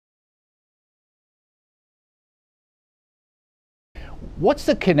What's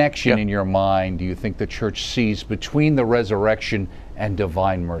the connection in your mind, do you think, the church sees between the resurrection and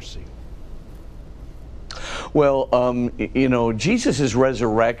divine mercy? Well, you know, Jesus'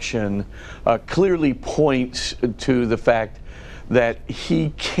 resurrection clearly points to the fact that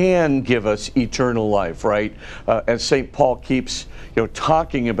he can give us eternal life, right? As St. Paul keeps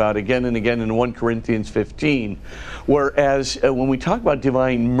talking about again and again in 1 Corinthians 15. Whereas when we talk about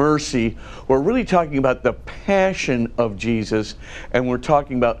divine mercy, we're really talking about the passion of Jesus, and we're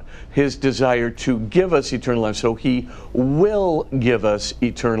talking about his desire to give us eternal life. So he will give us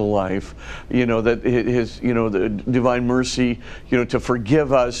eternal life. You know, that his, the divine mercy, to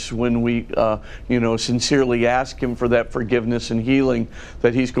forgive us when we, sincerely ask him for that forgiveness and healing,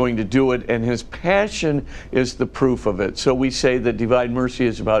 that he's going to do it, and his passion is the proof of it. So we say that divine mercy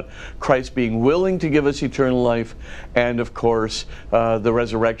is about Christ being willing to give us eternal life, and of course, the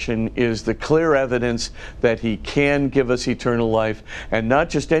resurrection is the clear evidence that he can give us eternal life, and not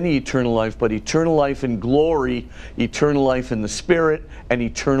just any eternal life, but eternal life in glory, eternal life in the Spirit, and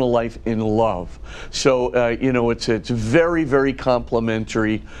eternal life in love. So, it's very, very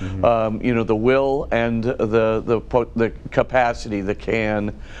complementary. The will and the capacity, the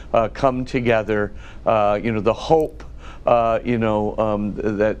can, come together. The hope, that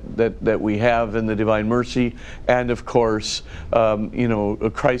we have in the divine mercy, and of course,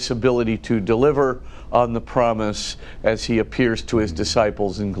 Christ's ability to deliver on the promise as he appears to his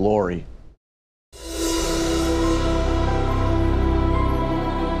disciples in glory.